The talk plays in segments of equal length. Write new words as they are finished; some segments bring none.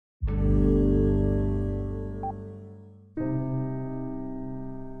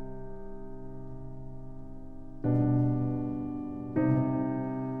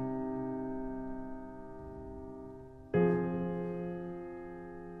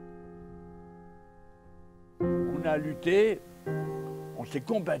On a lutté, on s'est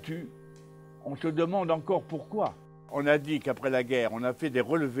combattu, on se demande encore pourquoi. On a dit qu'après la guerre, on a fait des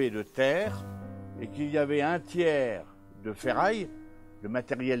relevés de terre et qu'il y avait un tiers de ferraille, de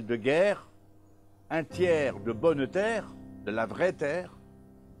matériel de guerre, un tiers de bonne terre, de la vraie terre,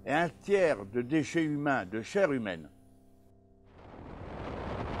 et un tiers de déchets humains, de chair humaine.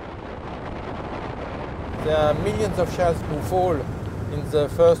 There are millions of shells who fall in the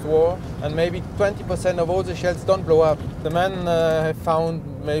First War, and maybe 20% of all the shells don't blow up. The men have found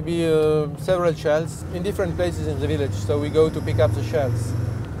maybe several shells in different places in the village, so we go to pick up the shells.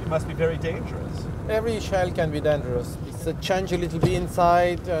 It must be very dangerous. Every shell can be dangerous. It's a change a little bit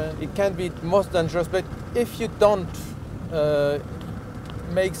inside. It can be most dangerous, but if you don't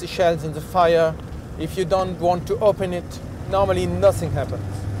make the shells in the fire, if you don't want to open it, normally nothing happens.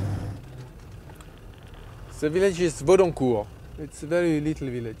 The village is Vaudoncourt. It's a very little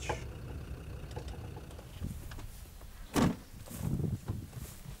village.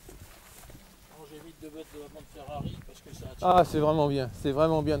 J'évite de mettre de la bande Ferrari parce que ça attire. Ah, c'est vraiment bien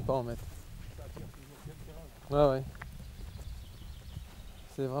de ne pas en mettre. Ça attire toujours bien le terrain. Ouais, ouais.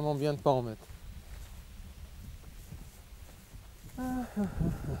 C'est vraiment bien de ne pas en mettre.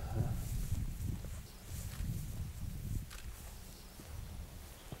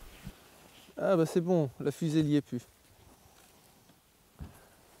 Ah bah c'est bon, la fusée n'y est plus.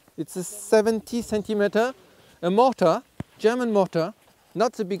 It's a 70 centimeter, a mortar, German mortar,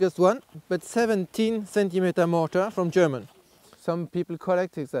 not the biggest one, but 17 centimeter mortar from German. Some people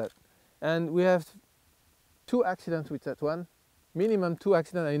collected that, and we have 2 accidents with that one, minimum 2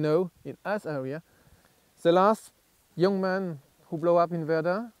 accidents I know in us area. The last young man who blew up in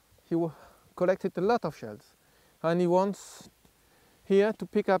Verdun, he collected a lot of shells, and he wants here to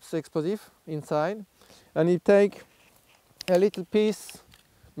pick up the explosive inside, and he take a little piece,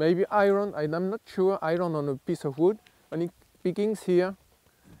 maybe iron, I'm not sure, iron on a piece of wood, and he begins here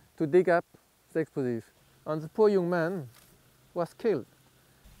to dig up the explosive. And the poor young man was killed.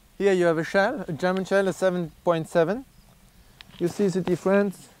 Here you have a shell, a German shell, a 7.7. You see the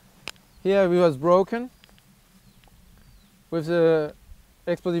difference. Here it was broken with the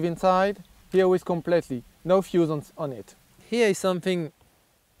explosive inside. Here it was completely, no fuse on it. Here is something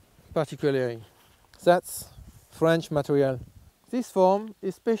particular. That's French material. This form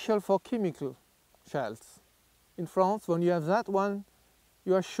is special for chemical shells. In France, when you have that one,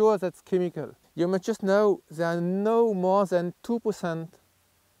 you are sure that's chemical. You must just know there are no more than 2%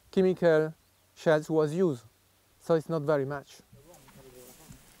 chemical shells was used, so it's not very much.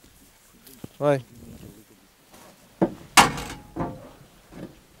 Ouais.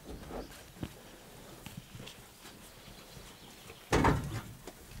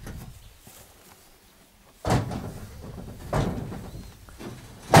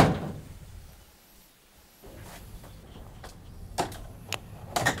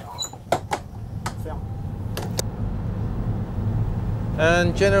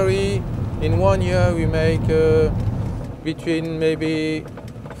 And generally, in 1 year, we make between maybe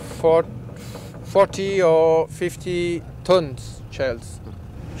 40 or 50 tons shells.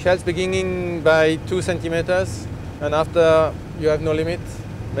 Shells beginning by 2 centimeters, and after you have no limit.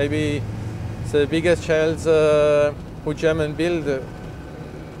 Maybe the biggest shells who German build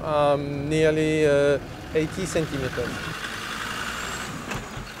nearly 80 centimeters.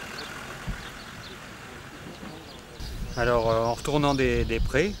 Alors en retournant des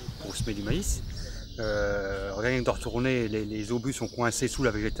prés pour semer du maïs, rien de retourner, les obus sont coincés sous la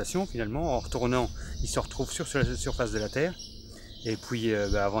végétation finalement. En retournant, ils se retrouvent sur la surface de la terre. Et puis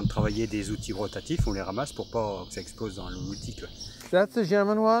avant de travailler des outils rotatifs, on les ramasse pour pas que ça explose dans l'outil. That's the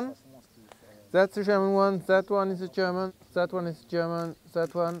German one. That's the German one. That one is a German. That one is German.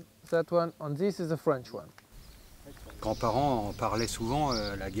 That one. That one. And this is the French one. Grands-parents en parlaient souvent,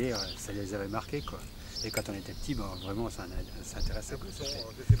 la guerre, ça les avait marqués quoi. Et quand on était petit, vraiment ça intéressait.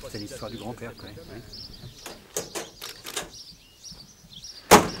 C'était l'histoire du grand-père. Ouais.